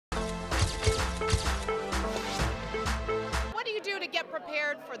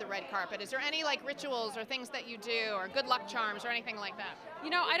prepared for the red carpet? Is there any like rituals or things that you do or good luck charms or anything like that?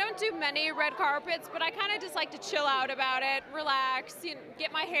 I don't do many red carpets, but I kind of just like to chill out about it, relax,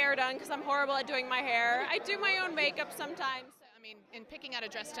 get my hair done because I'm horrible at doing my hair. I do my own makeup sometimes. I mean, in picking out a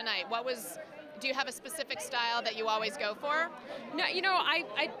dress tonight, do you have a specific style that you always go for? No,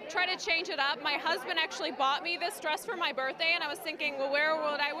 I try to change it up. My husband actually bought me this dress for my birthday, and I was thinking, well, where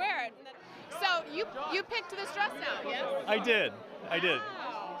would I wear it? So you picked this dress now, yes? I did.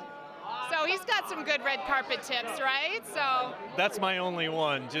 So he's got some good red carpet tips, right? So That's my only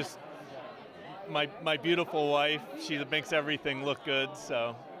one. Just my beautiful wife. She makes everything look good,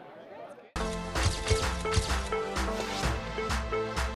 so